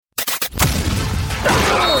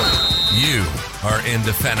You are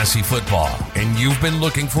into fantasy football, and you've been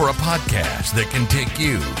looking for a podcast that can take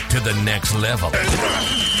you to the next level.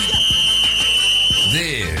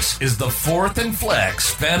 This is the Fourth and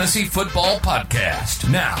Flex Fantasy Football Podcast.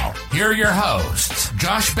 Now, here are your hosts,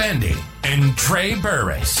 Josh Bendy and Trey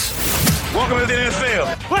Burris. Welcome to the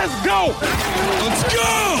NFL. Let's go! Let's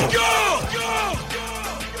go! Go! Go!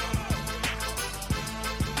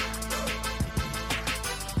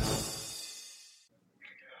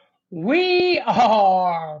 We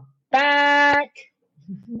are back.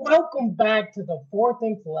 Welcome back to the Fourth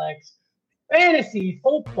and Flex Fantasy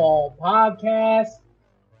Football Podcast.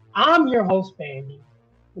 I'm your host, Bandy.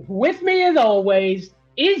 With me, as always,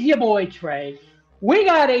 is your boy, Trey. We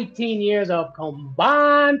got 18 years of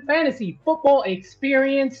combined fantasy football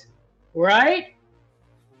experience right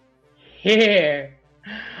here.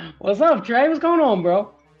 What's up, Trey? What's going on,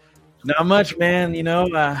 bro? Not much, man.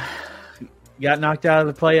 Got knocked out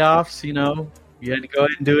of the playoffs. You had to go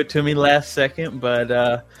ahead and do it to me last second,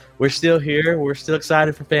 but we're still here. We're still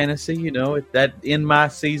excited for fantasy. That in my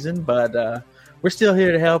season, but we're still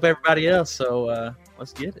here to help everybody else. So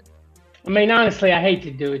let's get it. I mean, honestly, I hate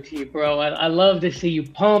to do it to you, bro. I love to see you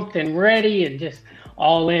pumped and ready and just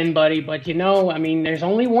all in, buddy. But, there's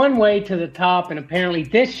only one way to the top, and apparently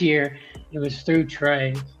this year it was through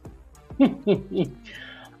Trey.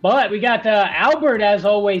 But we got Albert, as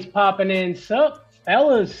always, popping in. Sup,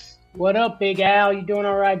 fellas? What up, Big Al? You doing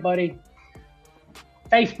all right, buddy?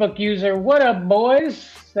 Facebook user, what up, boys?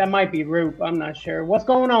 That might be Roop. I'm not sure. What's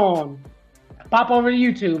going on? Pop over to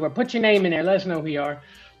YouTube or put your name in there. Let us know who you are.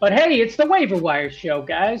 But, hey, it's the Waiver Wire show,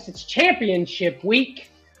 guys. It's championship week.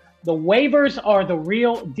 The waivers are the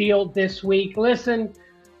real deal this week. Listen,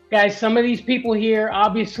 guys, some of these people here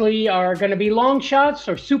obviously are going to be long shots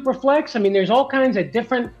or super flex. I mean, there's all kinds of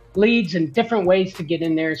different leads and different ways to get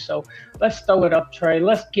in there. So let's throw it up, Trey.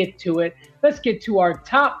 Let's get to it. Let's get to our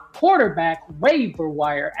top quarterback waiver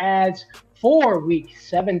wire ads for week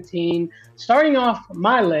 17. Starting off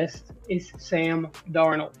my list is Sam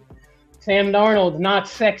Darnold. Sam Darnold, not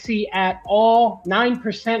sexy at all.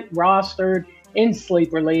 9% rostered in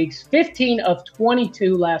sleeper leagues. 15 of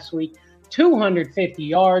 22 last week. 250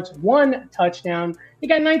 yards, 1 touchdown. He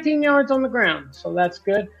got 19 yards on the ground, so that's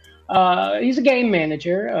good. He's a game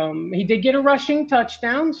manager. He did get a rushing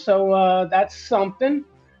touchdown, so that's something.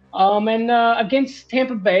 And against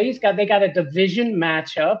Tampa Bay, they got a division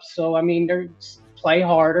matchup, so, they're play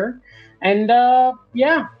harder. And,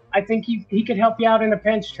 I think he could help you out in a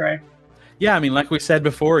pinch, Trey. Yeah, like we said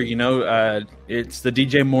before, it's the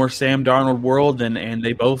DJ Moore, Sam Darnold world, and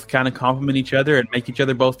they both kind of complement each other and make each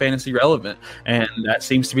other both fantasy relevant. And that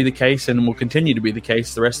seems to be the case and will continue to be the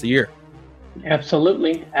case the rest of the year.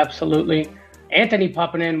 Absolutely. Anthony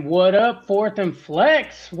popping in. What up, Fourth and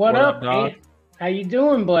Flex? What up, dog? How you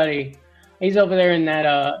doing, buddy? He's over there in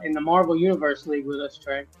that in the Marvel Universe League with us,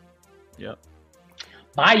 Trey. Yep.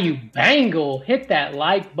 Bayou Bengal, hit that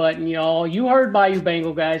like button, y'all. You heard Bayou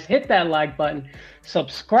Bengal, guys. Hit that like button.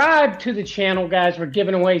 Subscribe to the channel, guys. We're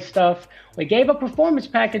giving away stuff. We gave a performance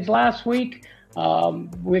package last week.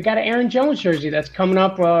 We got an Aaron Jones jersey that's coming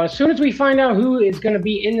up. As soon as we find out who is going to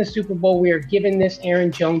be in the Super Bowl, we are giving this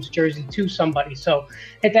Aaron Jones jersey to somebody. So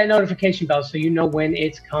hit that notification bell so you know when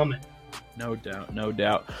it's coming. No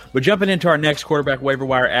doubt. But jumping into our next quarterback waiver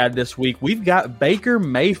wire ad this week, we've got Baker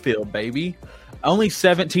Mayfield, baby. Only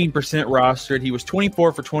 17% rostered. He was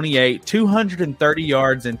 24 for 28, 230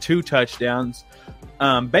 yards and 2 touchdowns.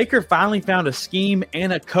 Baker finally found a scheme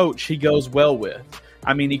and a coach he goes well with.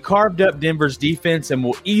 He carved up Denver's defense and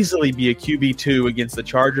will easily be a QB2 against the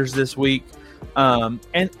Chargers this week. And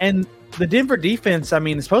the Denver defense,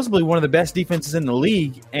 is supposedly one of the best defenses in the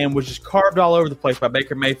league and was just carved all over the place by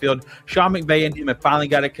Baker Mayfield. Sean McVay and him have finally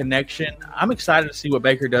got a connection. I'm excited to see what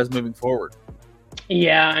Baker does moving forward.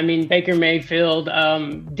 Yeah, Baker Mayfield,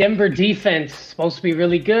 Denver defense supposed to be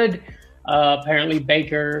really good. Apparently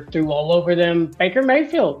Baker threw all over them. Baker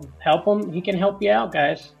Mayfield, help him. He can help you out,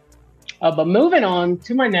 guys. But moving on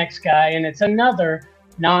to my next guy, and it's another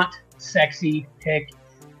not sexy pick.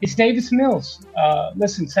 It's Davis Mills.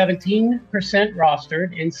 Listen, 17%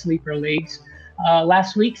 rostered in sleeper leagues.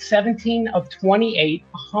 Last week, 17 of 28,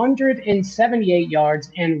 178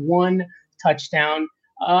 yards and 1 touchdown.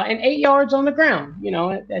 And 8 yards on the ground.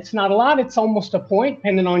 It's not a lot. It's almost a point,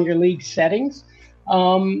 depending on your league settings.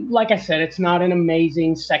 Like I said, it's not an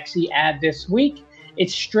amazing, sexy ad this week.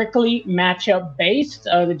 It's strictly matchup based.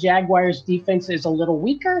 The Jaguars defense is a little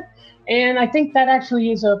weaker. And I think that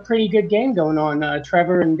actually is a pretty good game going on.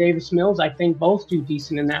 Trevor and Davis Mills, I think both do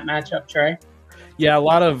decent in that matchup, Trey. Yeah, a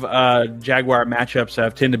lot of Jaguar matchups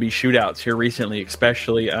have tend to be shootouts here recently,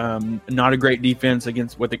 especially. Not a great defense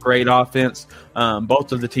with a great offense.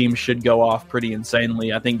 Both of the teams should go off pretty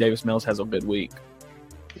insanely. I think Davis Mills has a good week.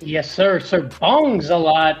 Yes, sir. Sir Bongs a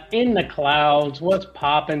lot in the clouds. What's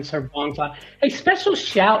popping, Sir Bongs a lot? A special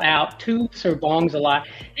shout out to Sir Bongs a lot.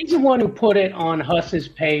 He's the one who put it on Huss's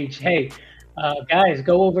page. Hey, guys,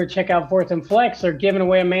 go over check out Fourth and Flex. They're giving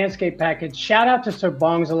away a Manscaped package. Shout out to Sir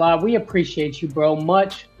Bongs a lot. We appreciate you, bro.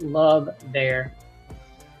 Much love there.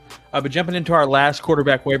 But jumping into our last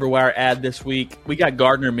quarterback waiver wire ad this week, we got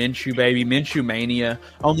Gardner Minshew, baby. Minshew Mania,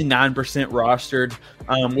 only 9% rostered.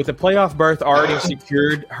 With a playoff berth already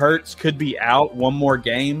secured, Hurts could be out one more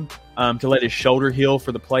game to let his shoulder heal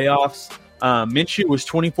for the playoffs. Minshew was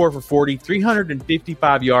 24 for 40,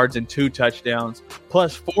 355 yards and 2 touchdowns,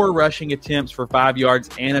 plus 4 rushing attempts for 5 yards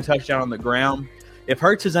and a touchdown on the ground. If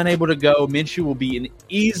Hurts is unable to go, Minshew will be an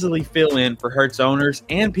easily fill-in for Hurts owners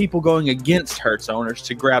and people going against Hurts owners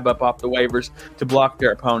to grab up off the waivers to block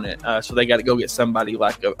their opponent. So they got to go get somebody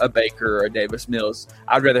like a Baker or a Davis Mills.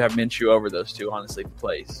 I'd rather have Minshew over those two, honestly, for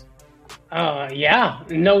plays. Yeah,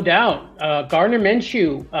 no doubt. Gardner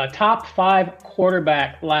Minshew, top 5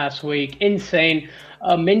 quarterback last week. Insane.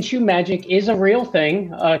 Minshew magic is a real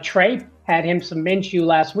thing. Trey had him some Minshew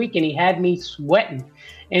last week, and he had me sweating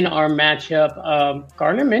in our matchup.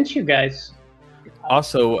 Gardner Minshew, guys.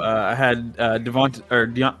 Also, I had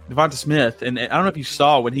Devonta Smith, and I don't know if you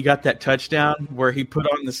saw when he got that touchdown where he put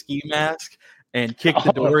on the ski mask and kicked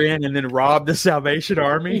the door in and then robbed the Salvation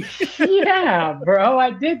Army. Yeah, bro,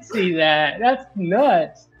 I did see that. That's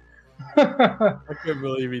nuts. I couldn't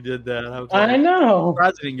believe he did that. I know. I'm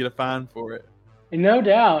surprised he didn't get a fine for it. No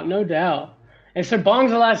doubt, no doubt. And Sir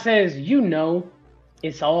Bongzala says,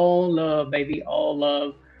 it's all love, baby, all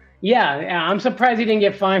love. Yeah, I'm surprised he didn't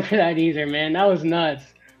get fined for that either, man. That was nuts.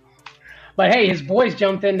 But hey, his boys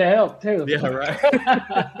jumped in to help too. Yeah,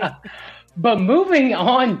 right. But moving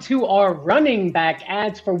on to our running back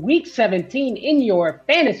ads for Week 17 in your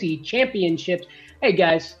fantasy championships. Hey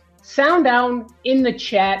guys, sound down in the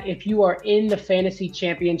chat if you are in the fantasy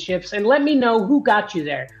championships and let me know who got you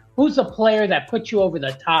there. Who's the player that put you over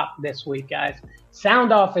the top this week, guys?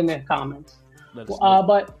 Sound off in the comments.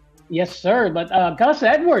 But yes, sir. But Gus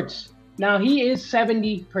Edwards, now he is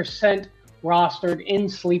 70% rostered in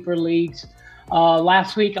sleeper leagues.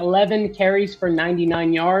 Last week, 11 carries for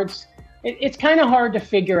 99 yards. It's kind of hard to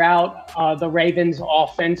figure out the Ravens'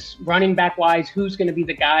 offense, running back wise, who's going to be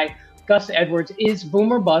the guy. Gus Edwards is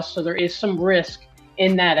boom or bust, so there is some risk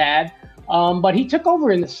in that ad. But he took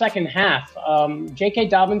over in the second half. J.K.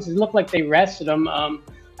 Dobbins, it looked like they rested him.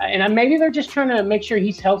 And maybe they're just trying to make sure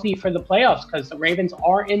he's healthy for the playoffs because the Ravens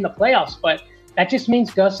are in the playoffs. But that just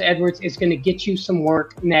means Gus Edwards is going to get you some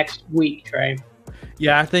work next week, Trey.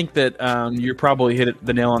 Yeah, I think that you probably hit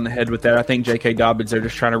the nail on the head with that. I think J.K. Dobbins, they're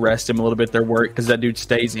just trying to rest him a little bit, their work, because that dude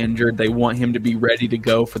stays injured. They want him to be ready to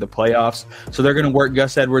go for the playoffs. So they're going to work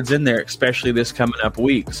Gus Edwards in there, especially this coming up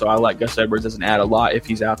week. So I like Gus Edwards as an ad a lot if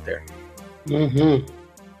he's out there. Mm-hmm.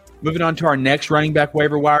 Moving on to our next running back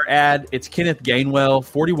waiver wire ad, it's Kenneth Gainwell,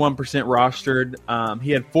 41% rostered.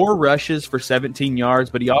 He had 4 rushes for 17 yards,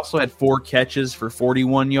 but he also had 4 catches for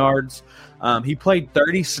 41 yards. He played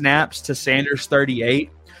 30 snaps to Sanders'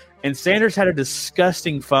 38, and Sanders had a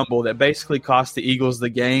disgusting fumble that basically cost the Eagles the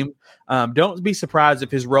game. Don't be surprised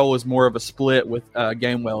if his role is more of a split with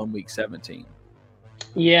Gainwell in Week 17.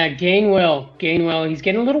 Yeah, Gainwell, he's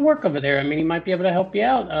getting a little work over there. I mean, he might be able to help you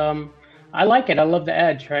out. I like it. I love the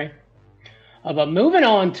ad, Trey. But moving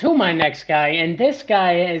on to my next guy, and this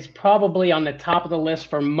guy is probably on the top of the list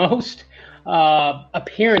for most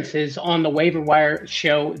appearances on the waiver wire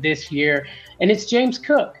show this year, and it's James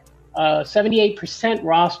Cook, 78%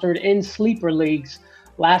 rostered in sleeper leagues.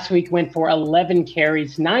 Last week went for 11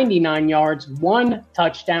 carries, 99 yards, 1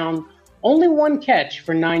 touchdown, only 1 catch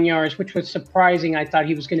for 9 yards, which was surprising. I thought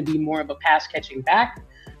he was going to be more of a pass-catching back.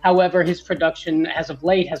 However, his production as of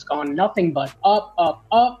late has gone nothing but up, up,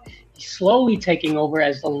 up. He's slowly taking over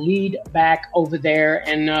as the lead back over there.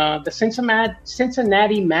 And the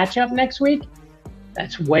Cincinnati matchup next week,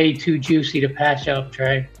 that's way too juicy to pass up,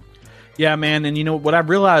 Trey. Yeah, man. And, what I've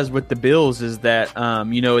realized with the Bills is that,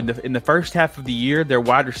 in the first half of the year, their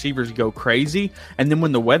wide receivers go crazy. And then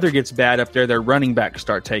when the weather gets bad up there, their running backs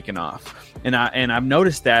start taking off. And I've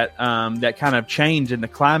noticed that that kind of change in the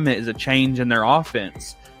climate is a change in their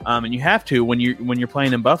offense. And you have to when you're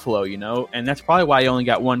playing in Buffalo, and that's probably why he only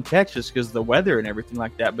got 1 catch, just because of the weather and everything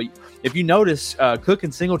like that. But if you notice, Cook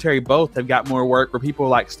and Singletary both have got more work, where people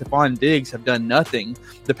like Stephon Diggs have done nothing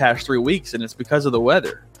the past 3 weeks, and it's because of the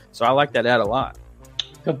weather. So I like that ad a lot.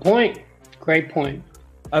 Good point. Great point.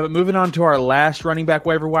 Moving on to our last running back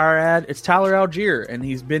waiver wire ad, it's Tyler Algier, and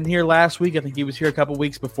he's been here last week. I think he was here a couple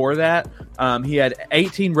weeks before that. He had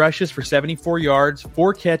 18 rushes for 74 yards,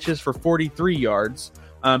 4 catches for 43 yards.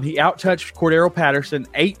 He outtouched Cordero Patterson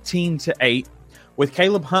 18-8. With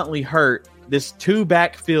Caleb Huntley hurt, this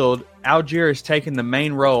two-back field, Algier has taken the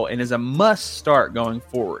main role and is a must-start going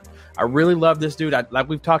forward. I really love this dude. Like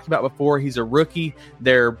we've talked about before, he's a rookie.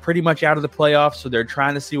 They're pretty much out of the playoffs, so they're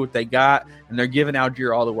trying to see what they got, and they're giving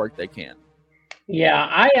Algier all the work they can. Yeah,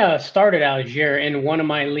 I started Algier in one of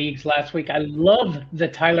my leagues last week. I love the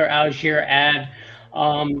Tyler Algier ad.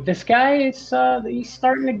 This guy is he's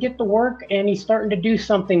starting to get the work, and he's starting to do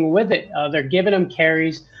something with it. They're giving him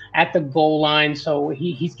carries at the goal line, so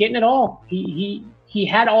he's getting it all. He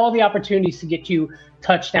had all the opportunities to get you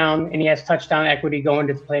touchdown, and he has touchdown equity going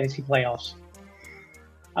to the fantasy playoffs.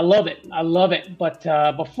 I love it.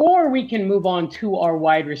 But before we can move on to our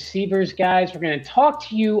wide receivers, guys, we're going to talk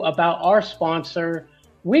to you about our sponsor.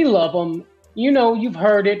 We love them. You know, you've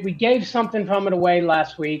heard it. We gave something from it away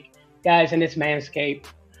last week, guys, and it's Manscaped.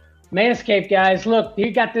 Manscaped, guys, look,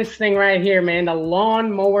 you got this thing right here, man, the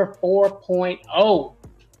Lawnmower 4.0.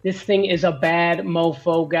 This thing is a bad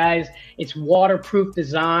mofo, guys. It's waterproof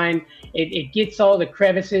design. It gets all the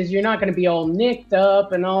crevices. You're not going to be all nicked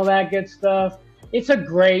up and all that good stuff. It's a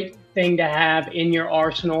great thing to have in your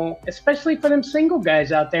arsenal, especially for them single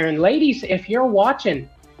guys out there. And ladies, if you're watching,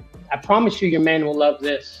 I promise you your man will love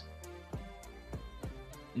this.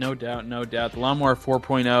 No doubt. The Lawnmower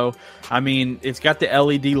 4.0, I mean, it's got the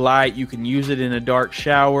LED light. You can use it in a dark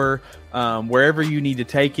shower, wherever you need to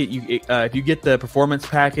take it. If you get the performance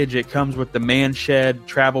package, it comes with the Man Shed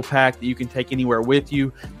travel pack that you can take anywhere with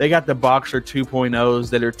you. They got the Boxer 2.0s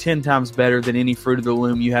that are 10 times better than any Fruit of the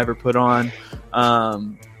Loom you ever put on.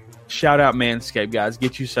 Shout out Manscaped, guys.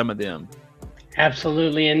 Get you some of them.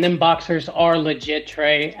 Absolutely. And them boxers are legit,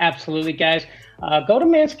 Trey. Absolutely, guys. Go to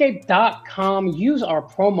manscaped.com. Use our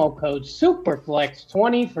promo code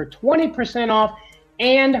SUPERFLEX20 for 20% off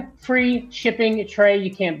and free shipping. Trey, you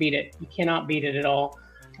can't beat it. You cannot beat it at all.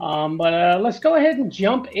 But let's go ahead and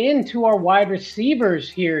jump into our wide receivers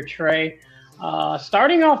here, Trey.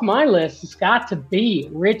 Starting off my list, it's got to be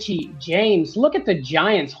Richie James. Look at the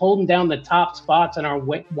Giants holding down the top spots on our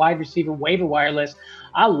wide receiver waiver wire list.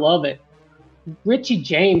 I love it. Richie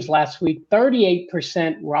James last week, 38%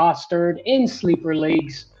 rostered in sleeper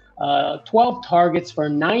leagues, 12 targets for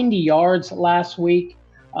 90 yards last week.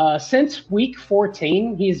 Since week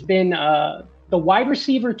 14, he's been the wide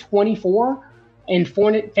receiver 24 in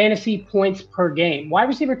fantasy points per game. Wide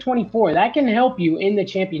receiver 24, that can help you in the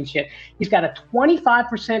championship. He's got a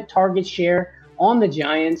 25% target share on the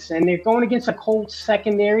Giants, and they're going against a Colts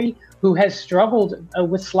secondary who has struggled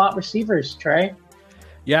with slot receivers, Trey.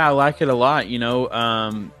 Yeah, I like it a lot. You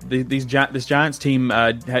know, this Giants team,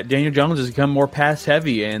 Daniel Jones has become more pass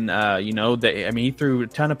heavy, and he threw a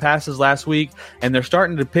ton of passes last week, and they're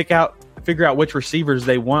starting to figure out which receivers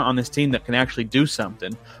they want on this team that can actually do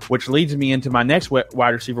something. Which leads me into my next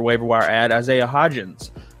wide receiver waiver wire ad, Isaiah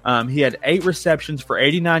Hodgins. He had 8 receptions for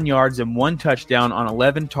 89 yards and 1 touchdown on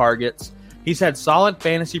 11 targets. He's had solid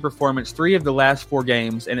fantasy performance 3 of the last 4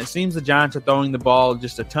 games, and it seems the Giants are throwing the ball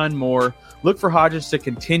just a ton more. Look for Hodgins to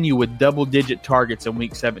continue with double-digit targets in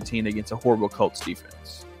Week 17 against a horrible Colts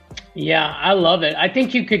defense. Yeah, I love it. I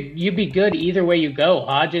think you'd be good either way you go.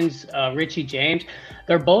 Hodgins, Richie James,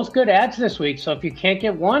 they're both good ads this week. So if you can't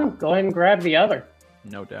get one, go ahead and grab the other.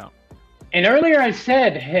 No doubt. And earlier I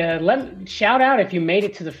said, shout out if you made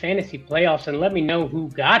it to the fantasy playoffs and let me know who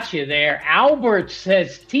got you there. Albert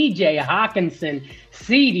says TJ Hawkinson,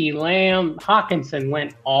 CeeDee Lamb. Hawkinson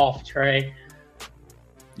went off, Trey.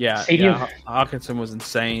 Yeah, Hawkinson was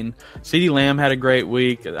insane. CeeDee Lamb had a great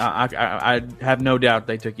week. I have no doubt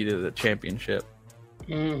they took you to the championship.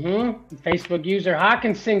 Facebook user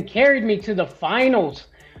Hawkinson carried me to the finals.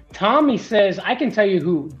 Tommy says, I can tell you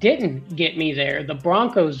who didn't get me there. The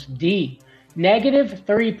Broncos D.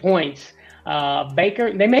 -3 points.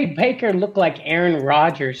 They made Baker look like Aaron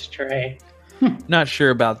Rodgers, Trey. Not sure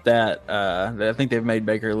about that. I think they've made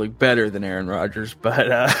Baker look better than Aaron Rodgers, but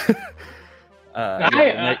the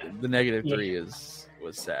 -3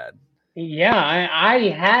 was sad. Yeah, I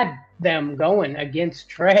had them going against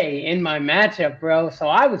Trey in my matchup, bro. So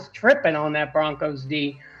I was tripping on that Broncos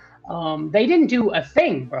D. They didn't do a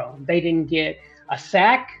thing, bro. They didn't get a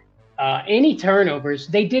sack, any turnovers.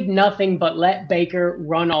 They did nothing but let Baker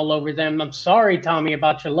run all over them. I'm sorry, Tommy,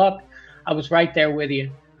 about your luck. I was right there with you.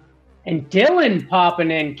 And Dylan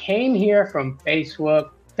popping in came here from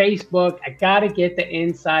Facebook. I got to get the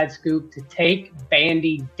inside scoop to take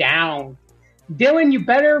Bandy down. Dylan, you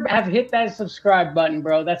better have hit that subscribe button,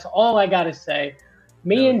 bro. That's all I got to say.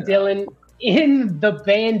 Me and Dylan in the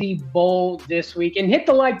Bandy Bowl this week. And hit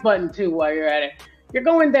the like button, too, while you're at it. You're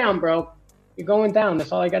going down, bro. You're going down.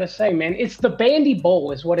 That's all I got to say, man. It's the Bandy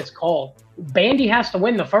Bowl is what it's called. Bandy has to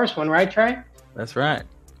win the first one, right, Trey? That's right.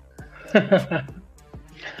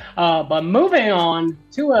 But moving on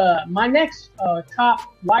to my next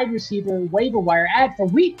top wide receiver waiver wire ad for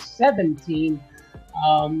week 17.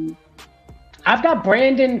 I've got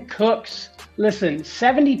Brandon Cooks. Listen,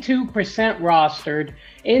 72% rostered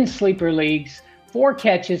in sleeper leagues, 4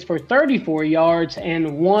 catches for 34 yards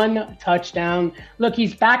and 1 touchdown. Look,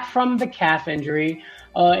 he's back from the calf injury.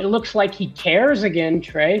 It looks like he cares again,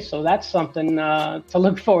 Trey, so that's something to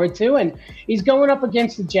look forward to. And he's going up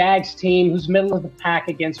against the Jags team, who's middle of the pack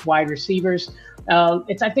against wide receivers. I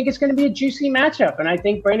think it's going to be a juicy matchup, and I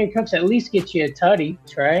think Brandon Cooks at least gets you a tutty,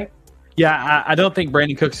 Trey. Yeah, I don't think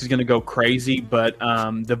Brandon Cooks is going to go crazy, but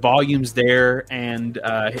the volume's there, and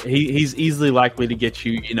he's easily likely to get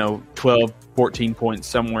you, 12, 14 points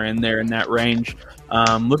somewhere in there in that range.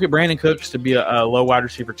 Look at Brandon Cooks to be a low wide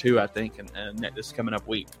receiver too, I think, and this coming up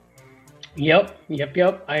week. Yep.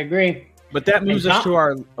 I agree. But that moves us to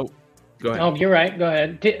our. Oh, go ahead. Oh, you're right. Go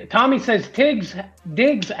ahead. Tommy says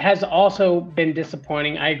Diggs has also been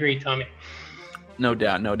disappointing. I agree, Tommy. No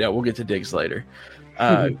doubt. We'll get to Diggs later.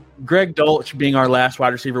 Greg Dulcich being our last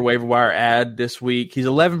wide receiver waiver wire ad this week. He's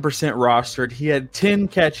 11% rostered. He had 10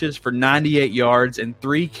 catches for 98 yards and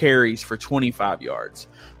 3 carries for 25 yards.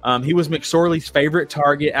 He was McSorley's favorite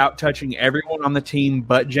target, out-touching everyone on the team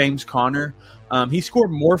but James Conner. He scored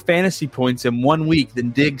more fantasy points in 1 week than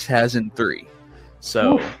Diggs has in 3.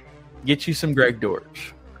 So get you some Greg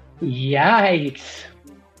Dulcich. Yikes.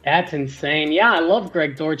 That's insane. Yeah, I love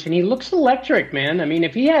Greg Dulcich, and he looks electric, man. I mean,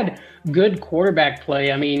 if he had good quarterback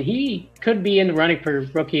play, I mean, he could be in the running for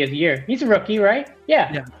Rookie of the Year. He's a rookie, right?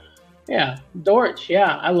 Yeah. Dulcich,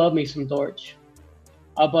 yeah. I love me some Dulcich.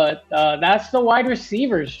 But that's the wide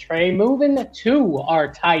receivers, Trey. Moving to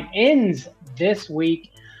our tight ends this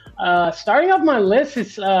week. Starting off my list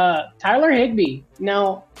is Tyler Higbee.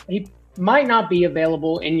 Now, he might not be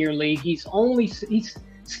available in your league. He's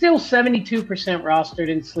still 72% rostered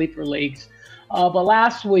in sleeper leagues. But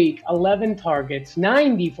last week, 11 targets,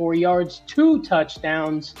 94 yards, 2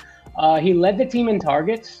 touchdowns. He led the team in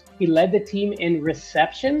targets. He led the team in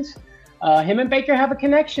receptions. Him and Baker have a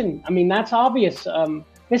connection. I mean, that's obvious.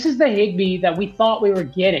 This is the Higbee that we thought we were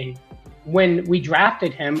getting when we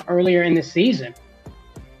drafted him earlier in the season.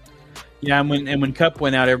 Yeah, and when Kupp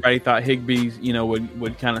went out, everybody thought Higbee,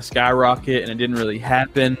 would kind of skyrocket, and it didn't really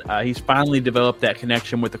happen. He's finally developed that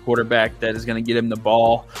connection with the quarterback that is going to get him the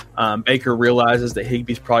ball. Baker realizes that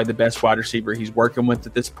Higbee's probably the best wide receiver he's working with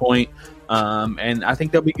at this point, and I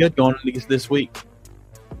think they'll be good going into this week.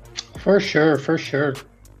 For sure.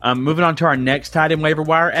 Moving on to our next tight end waiver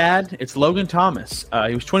wire ad, it's Logan Thomas.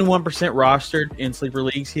 He was 21% rostered in sleeper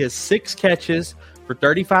leagues. He has 6 catches for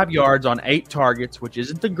 35 yards on 8 targets, which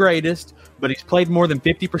isn't the greatest, but he's played more than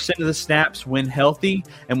 50% of the snaps when healthy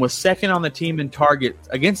and was second on the team in targets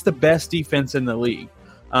against the best defense in the league.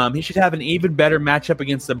 He should have an even better matchup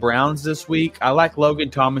against the Browns this week. I like Logan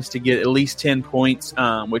Thomas to get at least 10 points,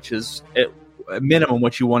 which is at minimum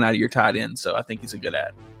what you want out of your tight end, so I think he's a good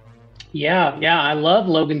ad. Yeah, I love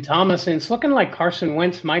Logan Thomas, and it's looking like Carson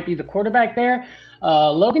Wentz might be the quarterback there.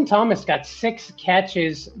 Logan Thomas got 6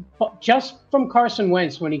 catches just from Carson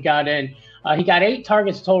Wentz when he got in. He got 8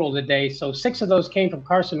 targets total today, so 6 of those came from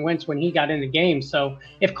Carson Wentz when he got in the game. So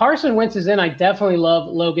if Carson Wentz is in, I definitely love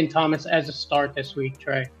Logan Thomas as a start this week,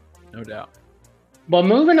 Trey. No doubt. But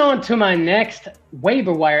moving on to my next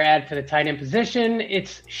waiver wire ad for the tight end position,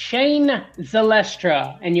 it's Shane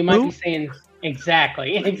Zylstra, and you might be saying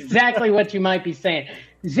exactly what you might be saying.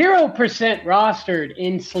 0% rostered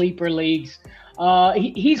in sleeper leagues.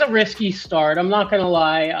 He's a risky start. I'm not going to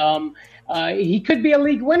lie. He could be a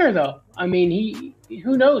league winner, though. I mean,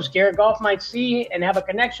 who knows? Jared Goff might see and have a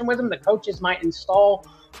connection with him. The coaches might install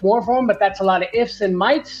more for him, but that's a lot of ifs and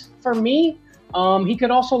mights for me. He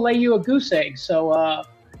could also lay you a goose egg. So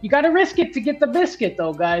you got to risk it to get the biscuit,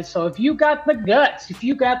 though, guys. So if you got the guts, if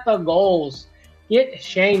you got the goals, get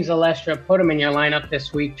Shane Zylstra. Put him in your lineup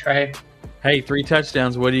this week, Trey. Hey, 3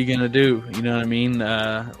 touchdowns, what are you going to do? You know what I mean?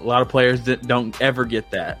 A lot of players that don't ever get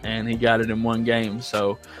that, and he got it in 1 game.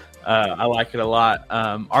 So I like it a lot.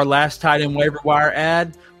 Our last tight end waiver wire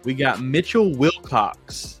ad, we got Mitchell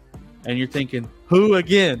Wilcox. And you're thinking, who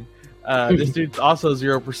again? This dude's also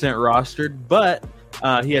 0% rostered, but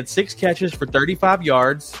he had 6 catches for 35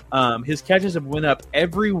 yards. His catches have went up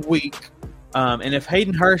every week. And if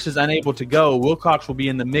Hayden Hurst is unable to go, Wilcox will be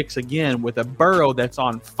in the mix again with a Burrow that's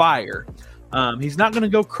on fire. He's not going to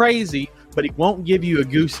go crazy, but he won't give you a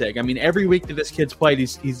goose egg. I mean, every week that this kid's played,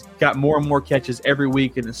 he's got more and more catches every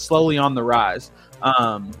week and is slowly on the rise.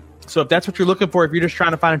 So if that's what you're looking for, if you're just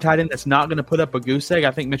trying to find a tight end that's not going to put up a goose egg,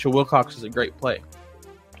 I think Mitchell Wilcox is a great play.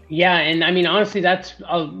 Yeah, and I mean, honestly, that's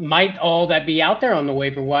might all that be out there on the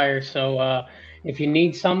waiver wire. So if you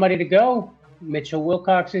need somebody to go, Mitchell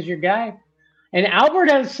Wilcox is your guy. And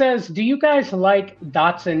Albert says, do you guys like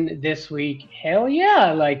Dotson this week? Hell yeah,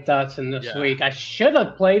 I like Dotson this week. I should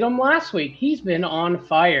have played him last week. He's been on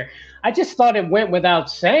fire. I just thought it went without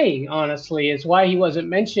saying, honestly, is why he wasn't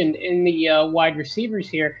mentioned in the wide receivers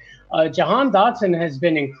here. Jahan Dotson has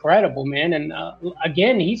been incredible, man. And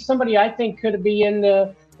again, he's somebody I think could be in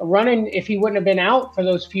the running if he wouldn't have been out for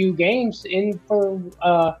those few games in for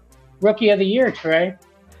Rookie of the Year, Trey.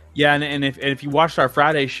 Yeah, and if you watched our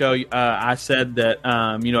Friday show, I said that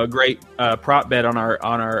a great prop bet on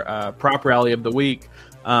our prop rally of the week.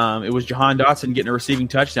 It was Jahan Dotson getting a receiving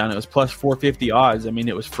touchdown. It was plus 450 odds. I mean,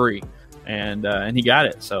 it was free, and he got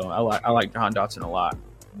it. So I like Jahan Dotson a lot.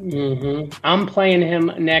 Mm-hmm. I'm playing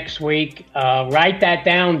him next week. Write that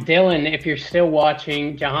down, Dylan. If you're still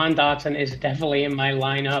watching, Jahan Dotson is definitely in my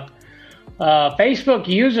lineup. Facebook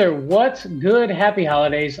user, what's good? Happy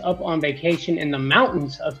holidays. Up on vacation in the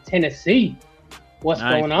mountains of Tennessee. What's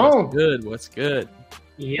going on? What's good?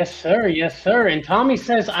 Yes, sir. Yes, sir. And Tommy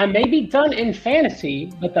says, I may be done in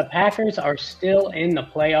fantasy, but the Packers are still in the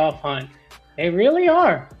playoff hunt. They really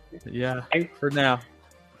are. Yeah, for now.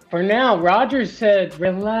 For now. Rogers said,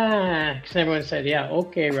 relax. Everyone said, yeah,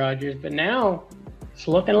 okay, Rogers. But now it's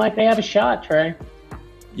looking like they have a shot, Trey.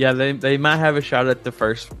 Yeah, they might have a shot at the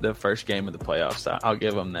first game of the playoffs. I'll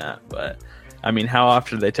give them that. But, I mean, how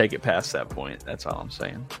often do they take it past that point? That's all I'm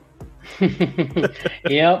saying.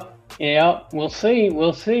 Yep. We'll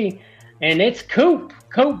see. And it's Coop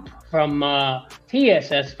from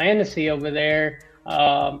TSS Fantasy over there.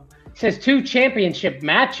 Says 2 championship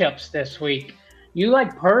matchups this week. You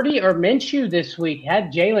like Purdy or Minshew this week?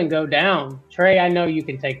 Had Jalen go down. Trey, I know you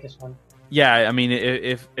can take this one. Yeah, I mean,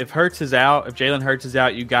 if Hurts is out, if Jalen Hurts is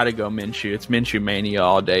out, you got to go Minshew. It's Minshew mania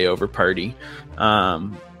all day over Purdy.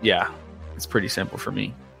 Yeah, it's pretty simple for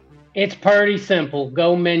me. It's pretty simple.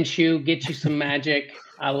 Go Minshew, get you some magic.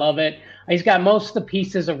 I love it. He's got most of the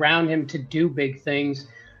pieces around him to do big things.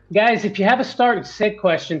 Guys, if you have a start and sit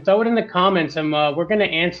question, throw it in the comments, and we're going to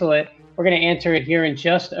answer it. We're going to answer it here in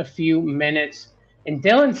just a few minutes. And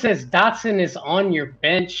Dylan says Dotson is on your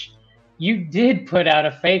bench. You did put out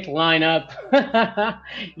a fake lineup.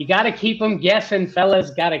 You got to keep them guessing,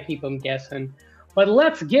 fellas. Got to keep them guessing. But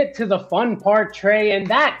let's get to the fun part, Trey, and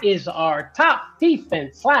that is our top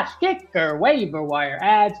defense / kicker waiver wire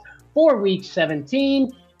ads for Week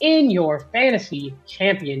 17 in your fantasy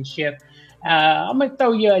championship. I'm going to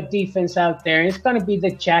throw you a defense out there, and it's going to be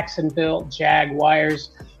the Jacksonville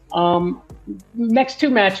Jaguars. Next 2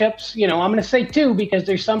 matchups, I'm going to say 2 because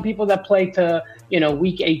there's some people that play to,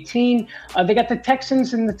 Week 18. They got the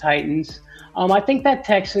Texans and the Titans. I think that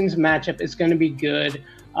Texans matchup is going to be good.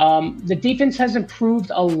 The defense has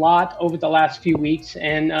improved a lot over the last few weeks,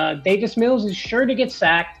 and Davis Mills is sure to get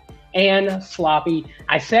sacked and sloppy.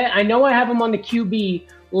 I know I have him on the QB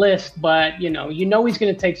list, but he's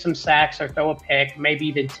going to take some sacks or throw a pick, maybe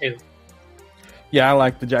even 2. Yeah, I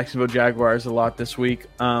like the Jacksonville Jaguars a lot this week.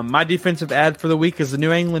 My defensive ad for the week is the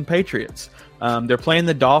New England Patriots. They're playing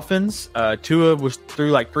the Dolphins. Tua was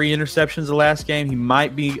through like 3 interceptions the last game. He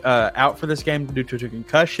might be out for this game due to a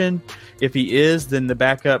concussion. If he is, then the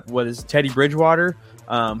backup was Teddy Bridgewater,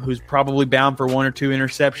 who's probably bound for 1 or 2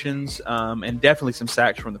 interceptions, and definitely some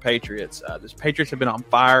sacks from the Patriots. The Patriots have been on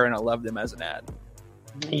fire, and I love them as an ad.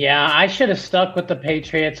 Yeah, I should have stuck with the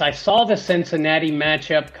Patriots. I saw the Cincinnati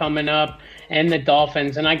matchup coming up and the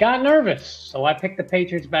Dolphins, and I got nervous. So I picked the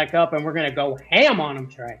Patriots back up, and we're going to go ham on them,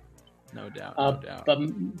 Trey. No doubt.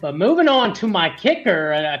 But moving on to my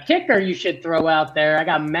kicker, a kicker you should throw out there. I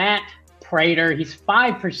got Matt Prater. He's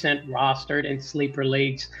 5% rostered in sleeper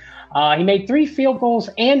leagues. He made 3 field goals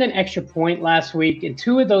and an extra point last week, and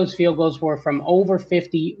 2 of those field goals were from over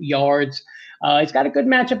 50 yards. He's got a good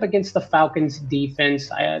matchup against the Falcons defense.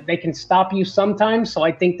 They can stop you sometimes, so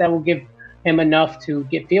I think that will give him enough to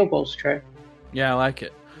get field goals, Trey. Yeah, I like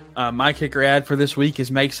it. My kicker ad for this week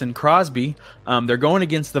is Mason Crosby. They're going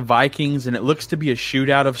against the Vikings, and it looks to be a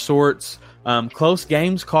shootout of sorts. Close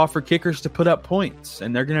games call for kickers to put up points,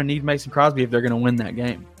 and they're going to need Mason Crosby if they're going to win that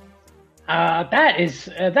game. That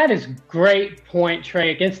is great point,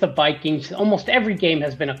 Trey. Against the Vikings, almost every game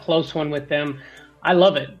has been a close one with them. I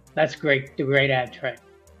love it. That's great. The great ad, Trey.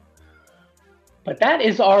 But that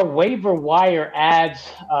is our waiver wire ads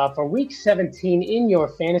for Week 17 in your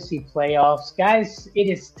fantasy playoffs. Guys, it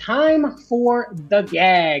is time for the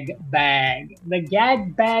gag bag. The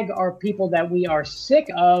gag bag are people that we are sick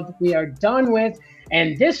of, we are done with,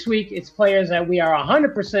 and this week it's players that we are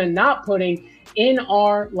 100% not putting in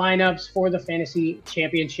our lineups for the fantasy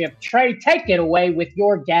championship. Trey, take it away with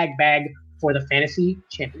your gag bag for the fantasy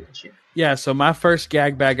championship. Yeah, so my first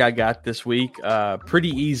gag bag I got this week, pretty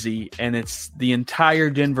easy, and it's the entire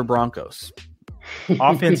Denver Broncos.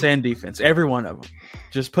 Offense and defense, every one of them.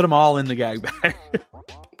 Just put them all in the gag bag.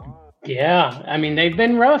 Yeah, I mean, they've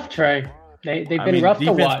been rough, Trey. They've been rough to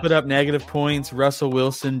watch. Defense put up negative points. Russell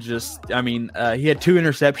Wilson he had 2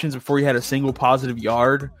 interceptions before he had a single positive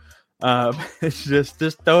yard. It's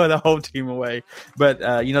just throwing the whole team away. But,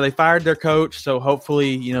 they fired their coach, so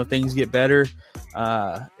hopefully, things get better.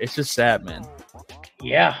 It's just sad, man.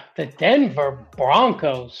 Yeah, the Denver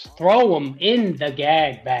Broncos, throw them in the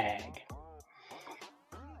gag bag.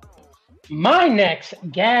 My next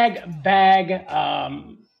gag bag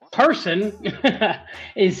person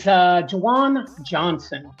is Juwan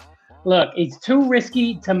Johnson. Look, it's too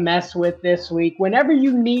risky to mess with this week. Whenever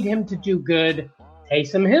you need him to do good,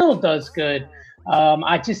 Taysom Hill does good.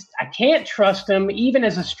 I can't trust him, even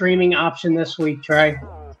as a streaming option this week, Trey.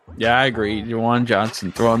 Yeah, I agree. Juwan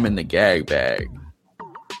Johnson, throw him in the gag bag.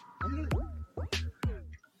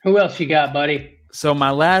 Who else you got, buddy? So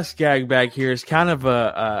my last gag bag here is kind of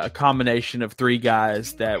a combination of 3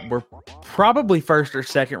 guys that were probably first or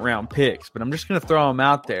second round picks, but I'm just going to throw them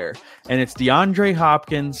out there. And it's DeAndre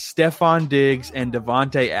Hopkins, Stephon Diggs, and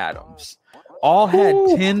Devontae Adams. All had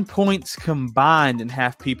 10 points combined in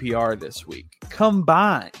half PPR this week.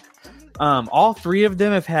 Combined. All 3 of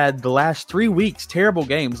them have had the last 3 weeks terrible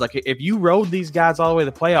games. Like, if you rode these guys all the way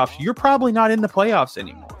to the playoffs, you're probably not in the playoffs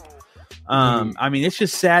anymore. It's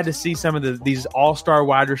just sad to see some of these all-star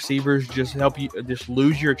wide receivers just help you just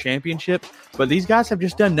lose your championship. But these guys have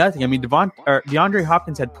just done nothing. I mean, DeAndre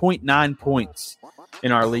Hopkins had 0.9 points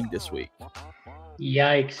in our league this week.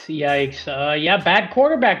 Yikes. Bad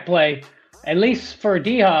quarterback play. At least for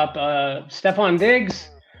D-Hop, Stephon Diggs,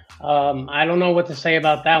 I don't know what to say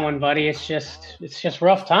about that one, buddy. It's just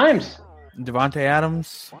rough times. Devontae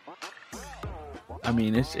Adams,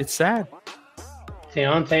 it's sad.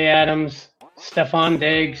 Deontay Adams, Stephon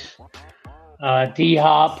Diggs,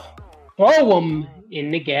 D-Hop, throw them in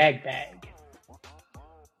the gag bag.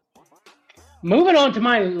 Moving on to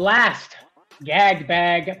my last gag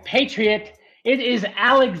bag, Patriot. It is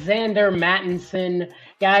Alexander Mattison.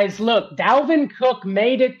 Guys, look, Dalvin Cook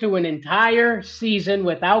made it through an entire season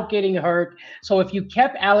without getting hurt. So if you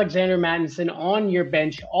kept Alexander Mattison on your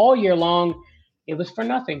bench all year long, it was for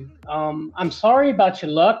nothing. I'm sorry about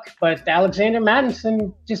your luck, but Alexander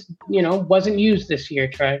Mattison just, wasn't used this year,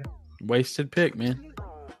 Trey. Wasted pick, man.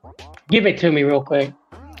 Give it to me real quick.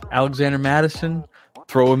 Alexander Mattison,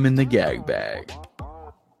 throw him in the gag bag.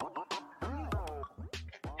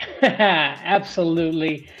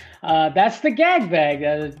 Absolutely. That's the gag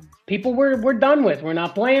bag. People we're done with. We're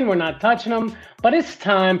not playing. We're not touching them. But it's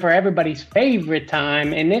time for everybody's favorite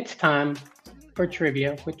time, and it's time for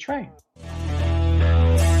Trivia with Trey.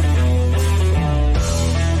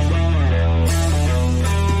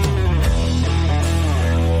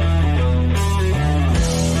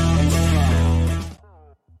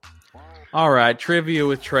 All right, Trivia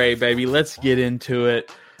with Trey, baby. Let's get into it.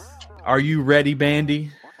 Are you ready, Bandy?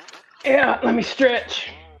 Yeah, let me stretch.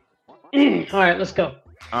 All right, let's go.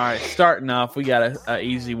 All right, starting off, we got a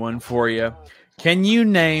easy one for you. Can you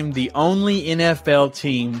name the only NFL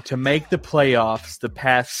team to make the playoffs the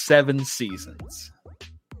past 7 seasons?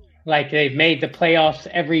 Like they've made the playoffs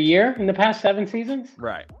every year in the past 7 seasons?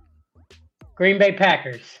 Right. Green Bay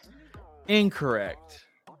Packers. Incorrect.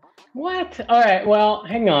 What? All right, well,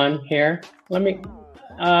 hang on here. Let me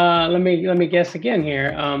guess again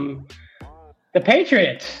here. The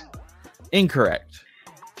Patriots. Incorrect.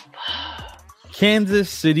 Kansas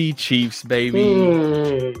City Chiefs,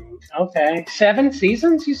 baby. Okay. 7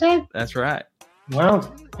 seasons, you said? That's right. Wow.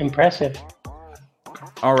 Impressive.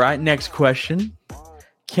 All right. Next question.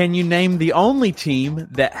 Can you name the only team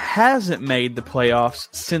that hasn't made the playoffs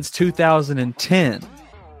since 2010?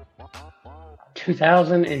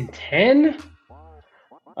 2010?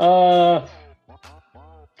 The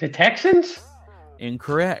Texans?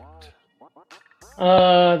 Incorrect.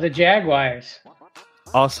 The Jaguars.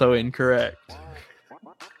 Also incorrect.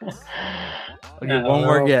 Okay, one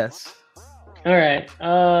more guess. All right.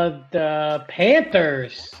 The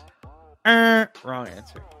Panthers. Wrong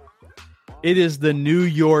answer. It is the New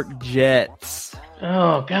York Jets.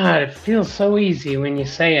 Oh, God. It feels so easy when you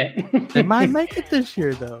say it. They might make it this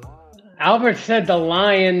year, though. Albert said the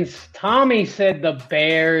Lions. Tommy said the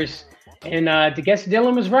Bears. And I guess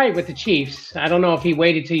Dylan was right with the Chiefs. I don't know if he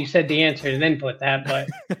waited till you said the answer and then put that, but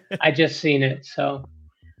I just seen it. So,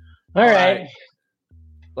 all right.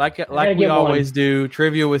 Like we always do,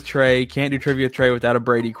 trivia with Trey. Can't do trivia with Trey without a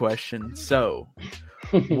Brady question. So,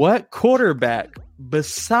 what quarterback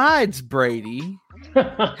besides Brady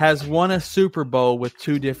has won a Super Bowl with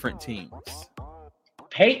two different teams?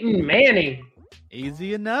 Peyton Manning.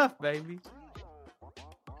 Easy enough, baby.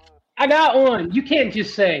 I got one. You can't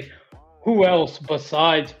just say, who else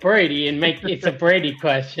besides Brady and make it's a Brady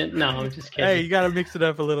question. No, I'm just kidding. Hey, you got to mix it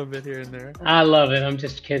up a little bit here and there. I love it. I'm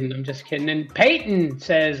just kidding. And Peyton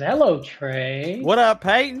says, hello, Trey. What up,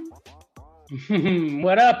 Peyton?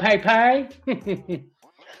 What up, Pay?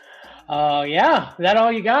 Yeah. Is that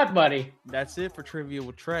all you got, buddy? That's it for Trivia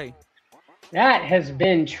with Trey. That has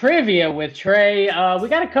been Trivia with Trey. We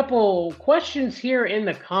got a couple questions here in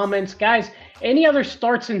the comments. Guys, any other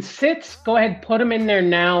starts and sits, go ahead, put them in there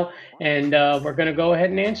now, and we're going to go ahead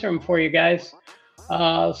and answer them for you guys.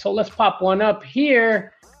 So let's pop one up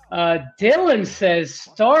here. Dylan says,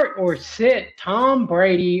 start or sit Tom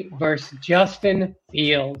Brady versus Justin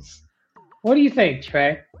Fields. What do you think,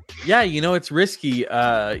 Trey? Yeah, it's risky.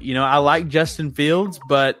 I like Justin Fields,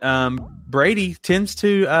 but Brady tends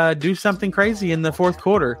to do something crazy in the fourth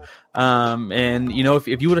quarter. And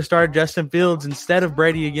if you would have started Justin Fields instead of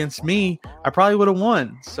Brady against me, I probably would have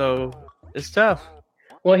won. So it's tough.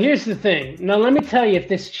 Well, here's the thing. Now, let me tell you if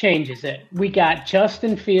this changes it. We got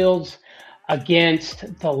Justin Fields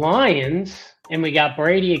against the Lions, and we got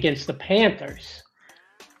Brady against the Panthers.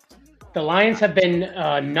 The Lions have been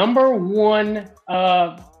number one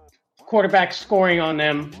quarterback scoring on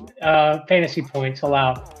them, fantasy points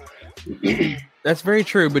allowed. That's very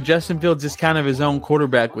true, but Justin Fields is kind of his own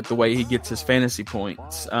quarterback with the way he gets his fantasy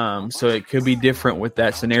points. So it could be different with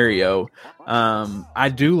that scenario.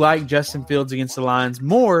 I do like Justin Fields against the Lions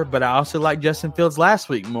more, but I also like Justin Fields last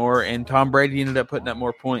week more, and Tom Brady ended up putting up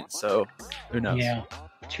more points. So who knows? Yeah,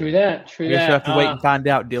 true that. I guess you'll have to wait and find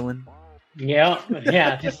out, Dylan. Yeah.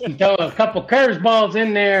 Just throw a couple curveballs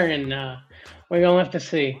in there, and we're going to have to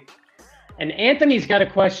see. And Anthony's got a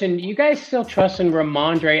question. You guys still trusting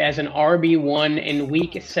Ramondre as an RB1 in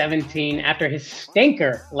Week 17 after his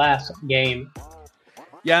stinker last game?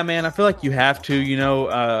 Yeah, man, I feel like you have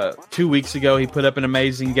to. 2 weeks ago, he put up an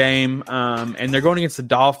amazing game, and they're going against the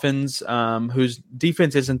Dolphins, whose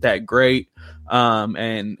defense isn't that great,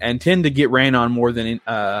 and tend to get ran on more than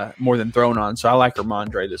thrown on. So I like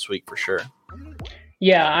Ramondre this week for sure.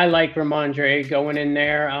 Yeah, I like Ramondre going in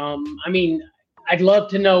there. I'd love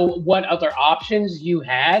to know what other options you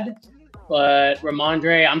had, but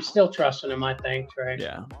Ramondre, I'm still trusting him, I think, Trey.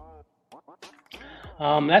 Yeah.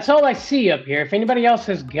 That's all I see up here. If anybody else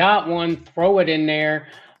has got one, throw it in there.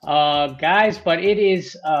 Guys, but it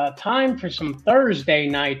is time for some Thursday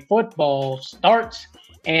night football starts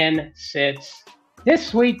and sits.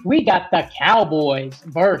 This week, we got the Cowboys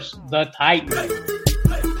versus the Titans.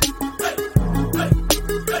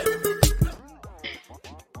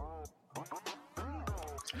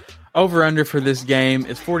 Over-under for this game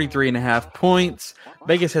is 43.5 points.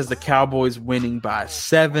 Vegas has the Cowboys winning by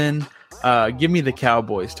 7. Give me the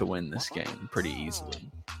Cowboys to win this game pretty easily.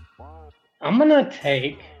 I'm going to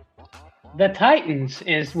take the Titans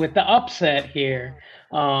is with the upset here.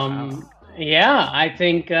 Wow. Yeah, I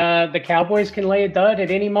think the Cowboys can lay a dud at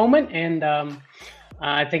any moment, and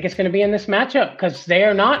I think it's going to be in this matchup because they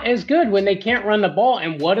are not as good when they can't run the ball.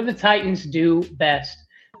 And what do the Titans do best?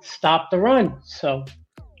 Stop the run. So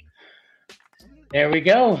there we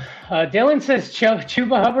go. Dylan says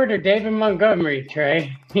Chuba Hubbard or David Montgomery,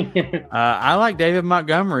 Trey. I like David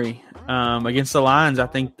Montgomery against the Lions. I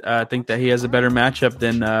think that he has a better matchup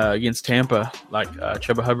than against Tampa, like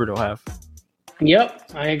Chuba Hubbard will have.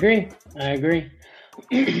 Yep, I agree.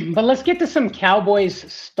 But let's get to some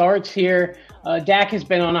Cowboys starts here. Dak has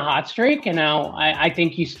been on a hot streak, and now I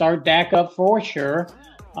think you start Dak up for sure.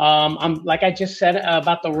 I'm like I just said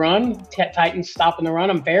about the run, Titans stopping the run.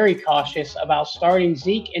 I'm very cautious about starting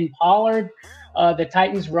Zeke and Pollard. The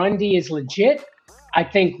Titans' run D is legit. I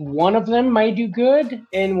think one of them may do good,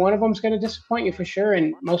 and one of them's going to disappoint you for sure,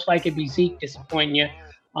 and most likely it'd be Zeke disappointing you.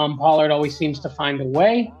 Pollard always seems to find a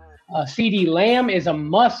way. CeeDee Lamb is a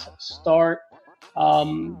must start.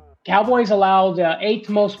 Cowboys allowed 8th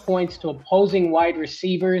most points to opposing wide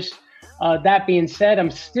receivers. That being said,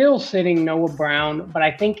 I'm still sitting Noah Brown, but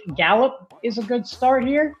I think Gallup is a good start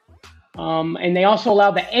here. And they also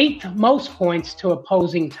allowed the 8th most points to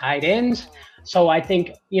opposing tight ends. So I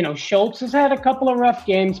think, Schultz has had a couple of rough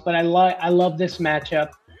games, but I love this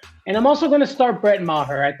matchup. And I'm also going to start Brett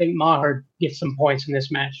Maher. I think Maher gets some points in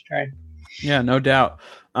this match, Trey. Yeah, no doubt.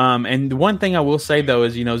 And the one thing I will say though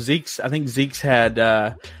is, I think Zeke's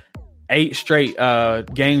had 8 straight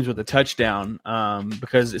games with a touchdown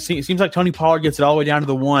because it seems like Tony Pollard gets it all the way down to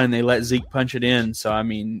the 1. They let Zeke punch it in. So, I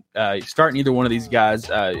mean, starting either one of these guys,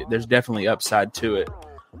 there's definitely upside to it.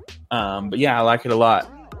 But, yeah, I like it a lot.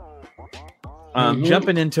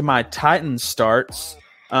 Jumping into my Titans starts,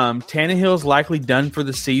 Tannehill's likely done for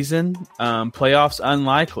the season. Playoffs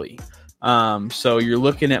unlikely. So you're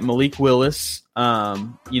looking at Malik Willis.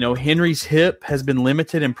 Henry's hip has been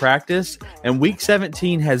limited in practice, and Week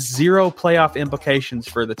 17 has 0 playoff implications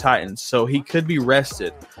for the Titans, so he could be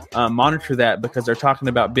rested. Monitor that because they're talking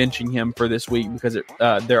about benching him for this week because their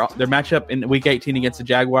matchup in Week 18 against the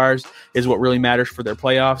Jaguars is what really matters for their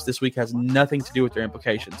playoffs. This week has nothing to do with their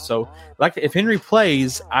implications. So, like if Henry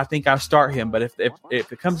plays, I think I start him. But if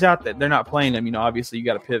it comes out that they're not playing him, obviously you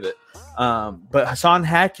got to pivot. But Hassan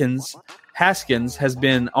Haskins has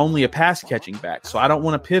been only a pass catching back, so I don't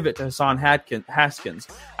want to pivot to Hassan Haskins.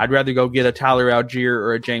 I'd rather go get a Tyler Algier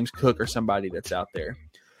or a James Cook or somebody that's out there.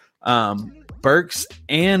 Burks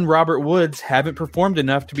and Robert Woods haven't performed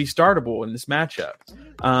enough to be startable in this matchup.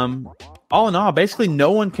 All in all, basically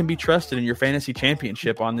no one can be trusted in your fantasy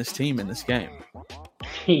championship on this team in this game.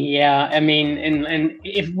 Yeah, I mean, and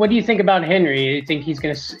what do you think about Henry? Do you think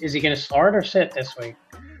is he gonna start or sit this week?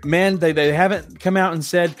 Man, they haven't come out and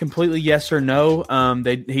said completely yes or no.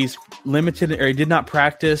 He's limited or he did not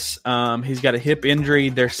practice. He's got a hip injury.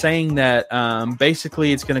 They're saying that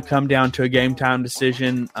basically it's going to come down to a game time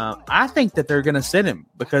decision. I think that they're going to sit him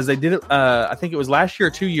because they did it. I think it was last year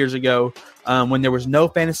or 2 years ago when there was no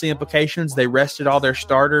fantasy implications. They rested all their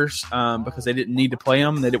starters because they didn't need to play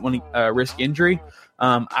them. They didn't want to risk injury.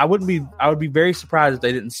 I would be very surprised if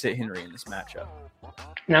they didn't sit Henry in this matchup.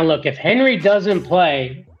 Now, look, if Henry doesn't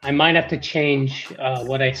play, I might have to change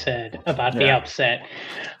what I said about the upset.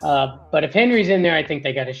 But if Henry's in there, I think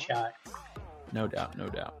they got a shot. No doubt.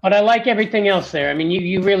 But I like everything else there. I mean,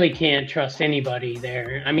 you really can't trust anybody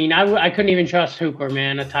there. I mean, I couldn't even trust Hooper,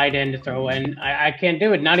 man, a tight end to throw in. I can't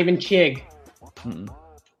do it, not even Chig.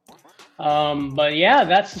 But, yeah,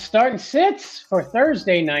 that's the start and sits for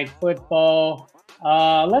Thursday Night Football.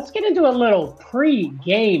 Let's get into a little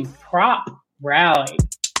pre-game prop rally.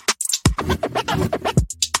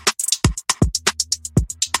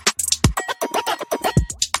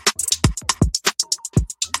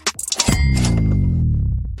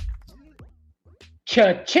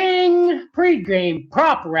 Cha-ching! Pre-game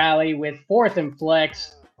prop rally with 4th and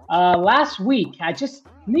Flex. Last week, I just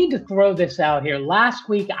need to throw this out here. Last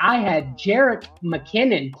week, I had Jerick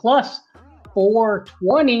McKinnon plus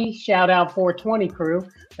 420. Shout out 420 crew.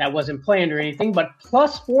 That wasn't planned or anything, but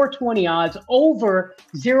plus 420 odds over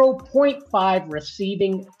 0.5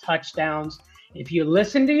 receiving touchdowns. If you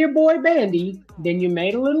listen to your boy Bandy, then you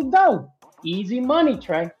made a little dough. Easy money,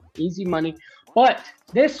 Trey. Easy money. But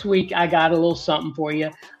this week, I got a little something for you.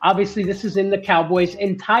 Obviously, this is in the Cowboys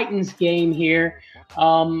and Titans game here.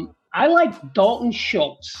 I like Dalton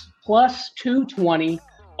Schultz, plus 220,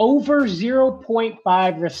 over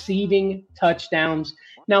 0.5 receiving touchdowns.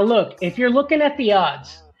 Now, look, if you're looking at the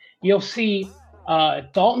odds, you'll see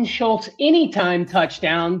Dalton Schultz anytime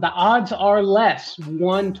touchdown. The odds are less,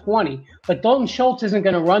 120. But Dalton Schultz isn't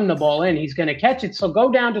going to run the ball in. He's going to catch it. So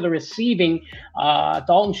go down to the receiving.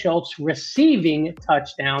 Dalton Schultz receiving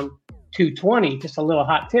touchdown, 220. Just a little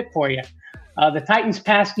hot tip for you. The Titans'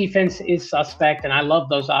 pass defense is suspect, and I love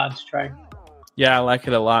those odds, Trey. Yeah, I like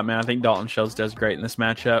it a lot, man. I think Dalton Schultz does great in this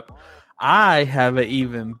matchup. I have an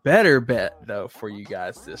even better bet, though, for you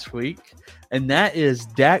guys this week, and that is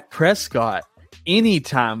Dak Prescott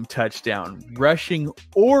anytime touchdown, rushing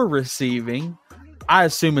or receiving. I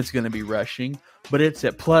assume it's going to be rushing, but it's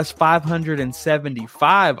at plus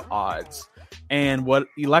 575 odds. And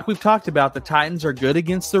like we've talked about, the Titans are good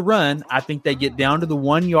against the run. I think they get down to the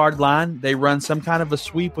 1 yard line. They run some kind of a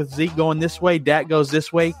sweep with Zeke going this way. Dak goes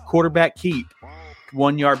this way. Quarterback keep.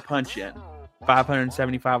 1 yard punch in.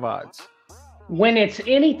 575 odds. When it's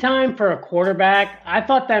any time for a quarterback, I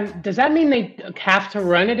thought that, does that mean they have to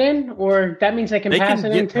run it in, or that means they can pass it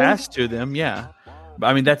in too? They can get passed to them, yeah.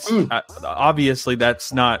 I mean, that's obviously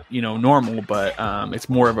that's not normal, but it's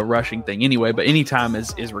more of a rushing thing anyway. But anytime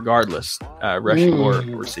is regardless, rushing or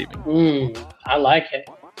receiving. I like it.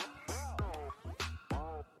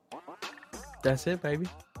 That's it, baby.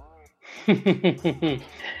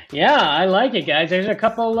 Yeah, I like it, guys. There's a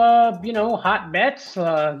couple, hot bets,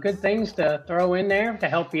 good things to throw in there to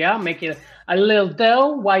help you out, make you a little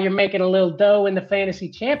dough while you're making a little dough in the fantasy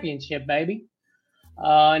championship, baby.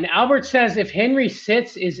 And Albert says, if Henry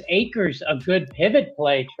sits, is Akers a good pivot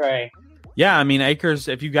play, Trey? Yeah, I mean, Akers,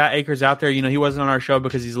 if you got Akers out there, he wasn't on our show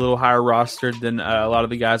because he's a little higher rostered than a lot of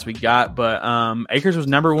the guys we got. But Akers was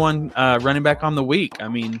number one running back on the week. I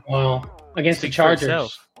mean, against the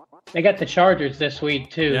Chargers. They got the Chargers this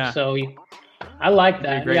week, too. Yeah. So I like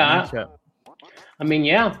that. Matchup. I mean,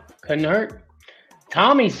 couldn't hurt.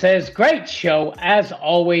 Tommy says, great show. As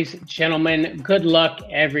always, gentlemen, good luck,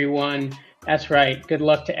 everyone. That's right. Good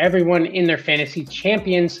luck to everyone in their fantasy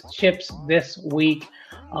championships this week.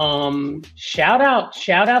 Shout out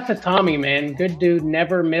to Tommy, man. Good dude,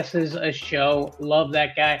 never misses a show. Love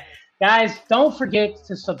that guy. Guys, don't forget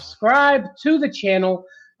to subscribe to the channel.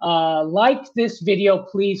 Like this video,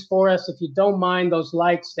 please, for us. If you don't mind, those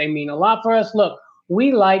likes, they mean a lot for us. Look,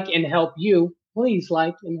 we like and help you. Please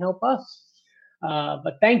like and help us.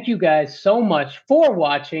 But thank you guys so much for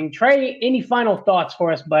watching. Trey, any final thoughts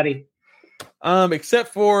for us, buddy?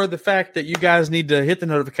 Except for the fact that you guys need to hit the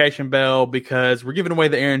notification bell because we're giving away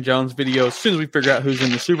the Aaron Jones video as soon as we figure out who's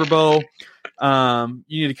in the Super Bowl. You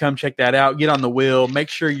need to come check that out. Get on the wheel. Make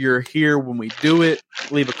sure you're here when we do it.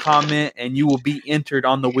 Leave a comment, and you will be entered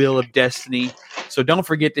on the Wheel of Destiny. So don't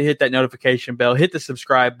forget to hit that notification bell, hit the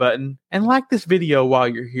subscribe button, and like this video while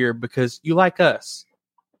you're here because you like us.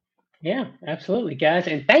 Yeah, absolutely, guys.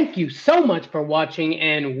 And thank you so much for watching,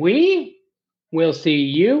 and we will see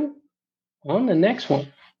you on the next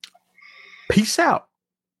one. Peace out.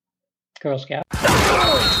 Girl Scout.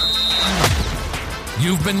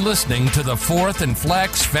 You've been listening to the 4th and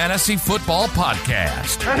Flex Fantasy Football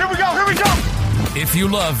Podcast. Here we go. If you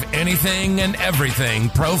love anything and everything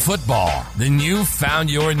pro football, then you've found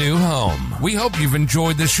your new home. We hope you've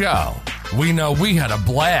enjoyed the show. We know we had a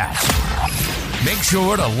blast. Make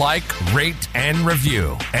sure to like, rate, and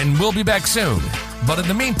review, and we'll be back soon. But in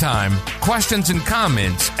the meantime, questions and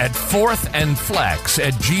comments at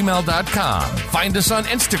 4thandflex@gmail.com. Find us on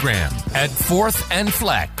Instagram at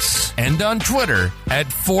 4thandflex and on Twitter at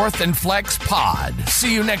 4thandflexpod.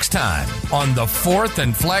 See you next time on the 4th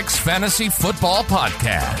and Flex Fantasy Football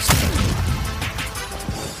Podcast.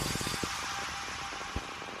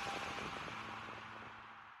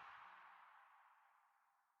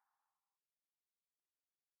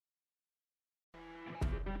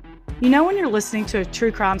 You know when you're listening to a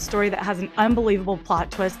true crime story that has an unbelievable plot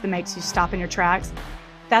twist that makes you stop in your tracks?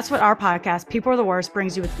 That's what our podcast, People Are the Worst,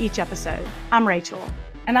 brings you with each episode. I'm Rachel.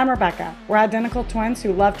 And I'm Rebecca. We're identical twins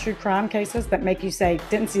who love true crime cases that make you say,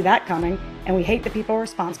 didn't see that coming, and we hate the people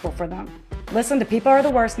responsible for them. Listen to People Are the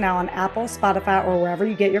Worst now on Apple, Spotify, or wherever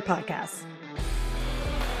you get your podcasts.